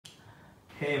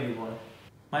Hey everyone,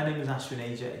 my name is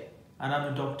ash&priya and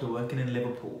I'm a doctor working in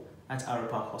Liverpool at ARROWE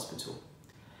Park Hospital.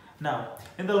 Now,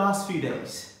 in the last few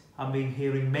days, I've been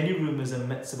hearing many rumours and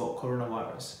myths about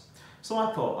coronavirus. So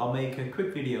I thought I'll make a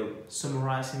quick video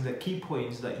summarising the key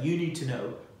points that you need to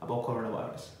know about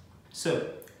coronavirus.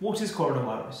 So, what is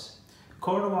coronavirus?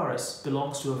 Coronavirus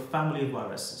belongs to a family of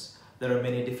viruses. There are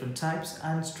many different types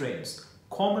and strains,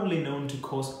 commonly known to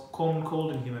cause common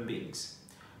cold in human beings.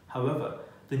 However,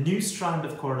 the new strand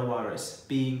of coronavirus,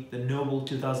 being the novel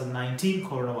 2019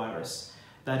 coronavirus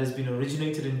that has been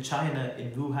originated in China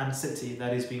in Wuhan City,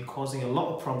 that has been causing a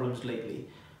lot of problems lately,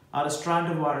 are a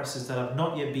strand of viruses that have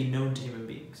not yet been known to human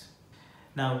beings.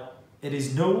 Now, it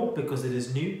is novel because it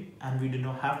is new and we do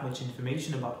not have much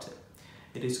information about it.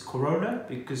 It is corona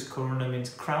because corona means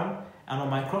crown, and on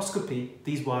microscopy,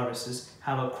 these viruses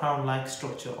have a crown-like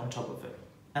structure on top of it.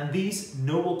 And these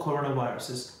novel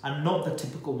coronaviruses are not the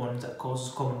typical ones that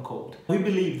causes common cold. We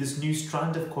believe this new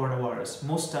strand of coronavirus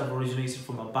must have originated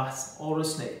from a bat or a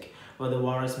snake, where the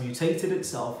virus mutated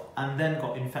itself and then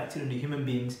got infected into human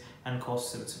beings and caused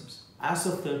symptoms. As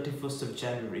of 31st of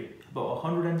January, about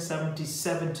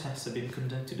 177 tests have been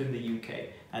conducted in the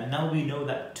UK, and now we know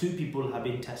that 2 people have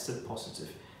been tested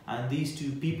positive, and these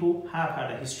 2 people have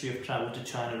had a history of travel to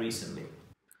China recently.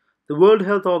 The World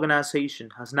Health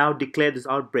Organization has now declared this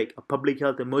outbreak a public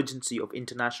health emergency of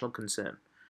international concern.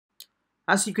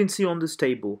 As you can see on this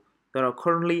table, there are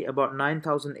currently about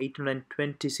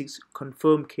 9,826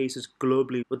 confirmed cases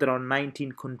globally, with around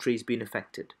 19 countries being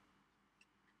affected.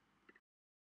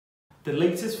 The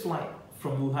latest flight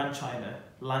from Wuhan, China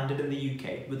landed in the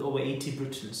UK with over 80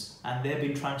 Britons, and they have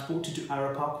been transported to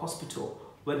ARROWE Park Hospital,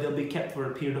 where they'll be kept for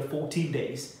a period of 14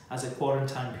 days as a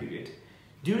quarantine period.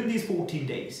 During these 14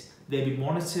 days, they'll be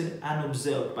monitored and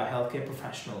observed by healthcare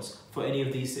professionals for any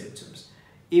of these symptoms.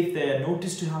 If they are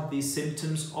noticed to have these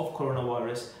symptoms of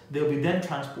coronavirus, they'll be then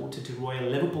transported to Royal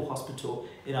Liverpool Hospital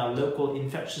in our local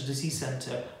infectious disease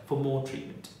centre for more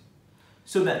treatment.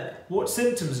 So then, what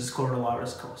symptoms does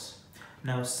coronavirus cause?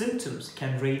 Now, symptoms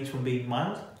can range from being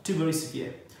mild to very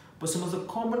severe, but some of the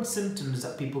common symptoms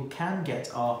that people can get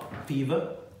are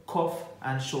fever, cough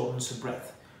and shortness of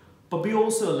breath. But be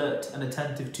also alert and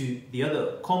attentive to the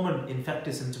other common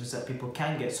infectious symptoms that people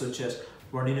can get, such as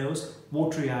runny nose,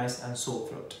 watery eyes and sore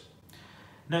throat.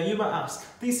 Now you might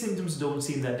ask, these symptoms don't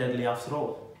seem that deadly after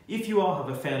all. If you have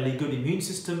a fairly good immune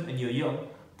system and you're young,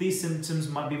 these symptoms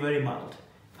might be very mild.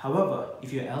 However,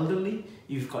 if you're elderly,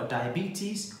 you've got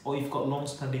diabetes, or you've got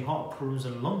long-standing heart problems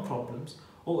and lung problems,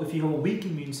 or if you have a weak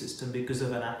immune system because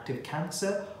of an active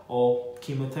cancer or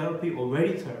chemotherapy or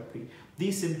radiotherapy,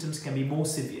 these symptoms can be more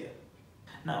severe.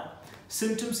 Now,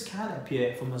 symptoms can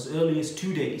appear from as early as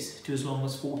 2 days to as long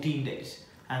as 14 days,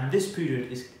 and this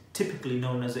period is typically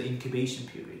known as the incubation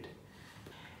period.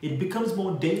 It becomes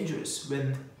more dangerous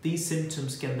when these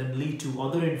symptoms can then lead to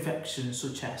other infections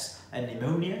such as a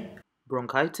pneumonia,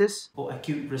 bronchitis, or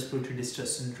acute respiratory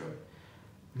distress syndrome.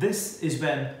 This is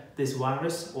when this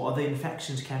virus or other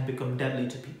infections can become deadly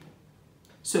to people.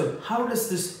 So, how does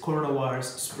this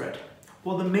coronavirus spread?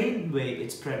 Well, the main way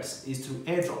it spreads is through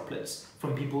air droplets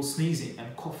from people sneezing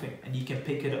and coughing, and you can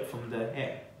pick it up from the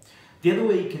air. The other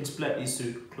way it can spread is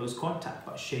through close contact,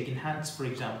 by shaking hands, for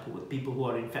example, with people who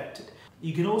are infected.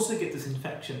 You can also get this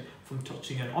infection from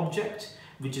touching an object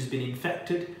which has been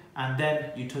infected, and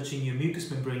then you touching your mucous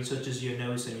membrane such as your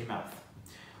nose and your mouth.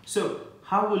 So,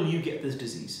 how will you get this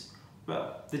disease?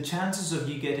 Well, the chances of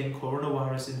you getting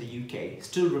coronavirus in the UK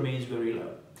still remains very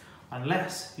low,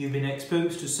 unless you've been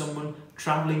exposed to someone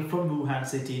travelling from Wuhan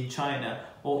City in China,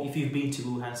 or if you've been to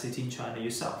Wuhan City in China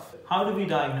yourself. How do we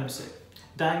diagnose it?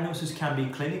 Diagnosis can be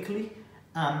clinically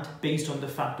and based on the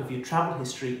fact of your travel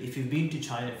history, if you've been to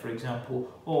China, for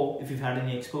example, or if you've had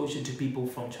any exposure to people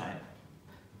from China.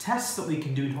 Tests that we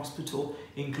can do in hospital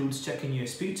includes checking your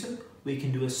sputum, we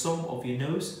can do a sum of your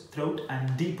nose, throat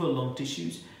and deeper lung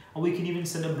tissues, and we can even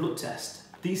send a blood test.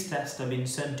 These tests have been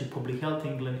sent to Public Health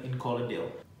England in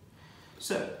Colindale.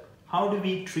 So, how do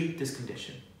we treat this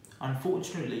condition?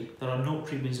 Unfortunately, there are no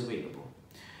treatments available.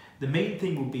 The main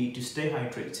thing will be to stay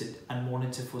hydrated and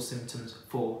monitor for symptoms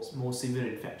for more severe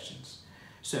infections.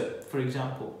 So, for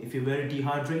example, if you're very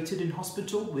dehydrated in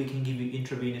hospital, we can give you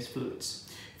intravenous fluids.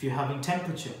 If you're having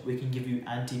temperature, we can give you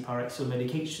antipyrexial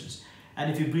medications. And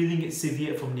if your breathing is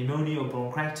severe from pneumonia or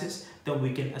bronchitis, then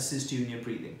we can assist you in your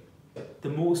breathing. The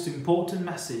most important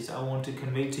message I want to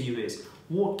convey to you is,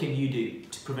 what can you do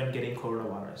to prevent getting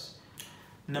coronavirus?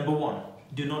 Number 1,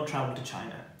 do not travel to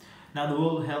China. Now, the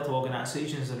World Health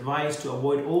Organization has advised to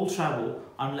avoid all travel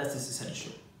unless it's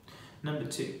essential. Number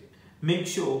 2, make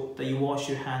sure that you wash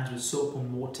your hands with soap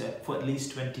and water for at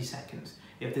least 20 seconds.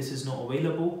 If this is not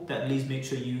available, then at least make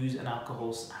sure you use an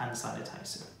alcohol hand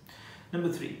sanitizer.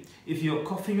 Number 3, if you're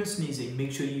coughing or sneezing,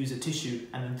 make sure you use a tissue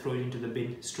and then throw it into the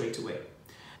bin straight away.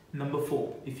 Number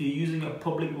 4, if you're using a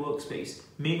public workspace,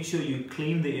 make sure you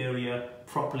clean the area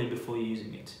properly before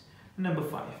using it. Number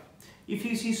 5, if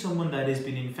you see someone that has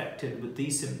been infected with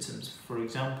these symptoms, for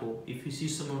example, if you see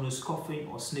someone who's coughing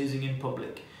or sneezing in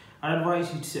public, I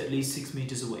advise you to sit at least 6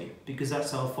 meters away, because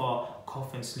that's how far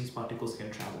cough and sneeze particles can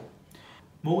travel.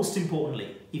 Most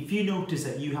importantly, if you notice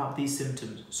that you have these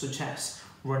symptoms such as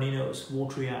runny nose,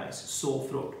 watery eyes, sore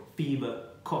throat, fever,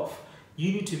 cough,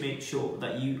 you need to make sure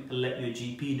that you let your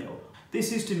GP know.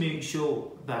 This is to make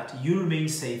sure that you remain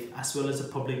safe as well as the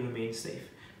public remains safe.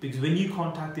 Because when you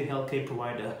contact the healthcare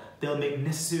provider, they'll make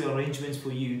necessary arrangements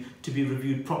for you to be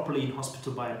reviewed properly in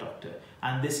hospital by a doctor.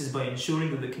 And this is by ensuring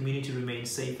that the community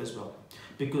remains safe as well.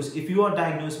 Because if you are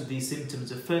diagnosed with these symptoms,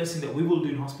 the first thing that we will do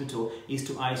in hospital is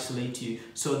to isolate you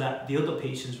so that the other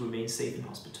patients remain safe in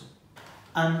hospital.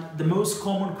 And the most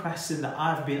common question that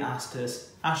I've been asked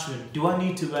is, Ashwin, do I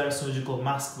need to wear a surgical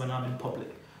mask when I'm in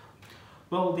public?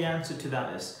 Well, the answer to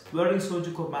that is, wearing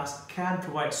surgical masks can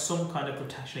provide some kind of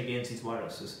protection against these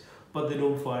viruses, but they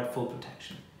don't provide full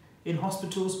protection. In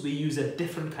hospitals, we use a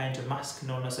different kind of mask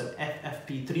known as an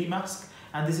FFP3 mask,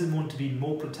 and this is known to be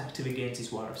more protective against these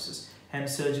viruses.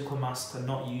 Hence, surgical masks are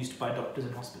not used by doctors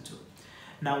in hospital.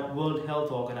 Now, World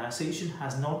Health Organization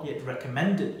has not yet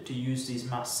recommended to use these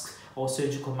masks or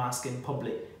surgical masks in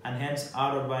public, and hence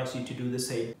I would advise you to do the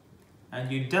same. And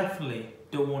you definitely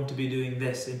don't want to be doing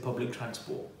this in public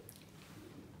transport.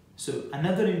 So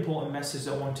another important message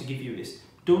I want to give you is,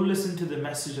 don't listen to the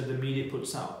message that the media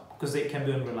puts out, because they can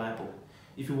be unreliable.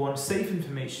 If you want safe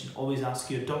information, always ask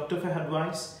your doctor for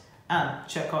advice and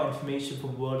check out information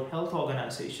from World Health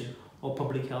Organization or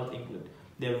Public Health England.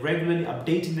 They're regularly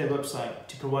updating their website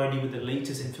to provide you with the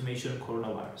latest information on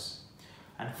coronavirus.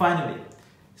 And finally,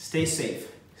 stay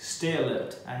safe, stay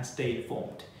alert, and stay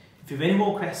informed. If you have any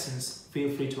more questions, feel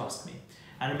free to ask me.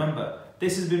 And remember,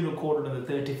 this has been recorded on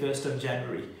the 31st of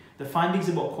January. The findings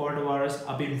about coronavirus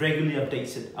are being regularly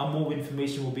updated, and more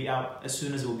information will be out as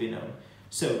soon as it will be known.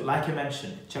 So, like I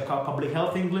mentioned, check out Public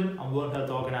Health England and World Health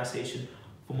Organization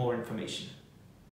for more information.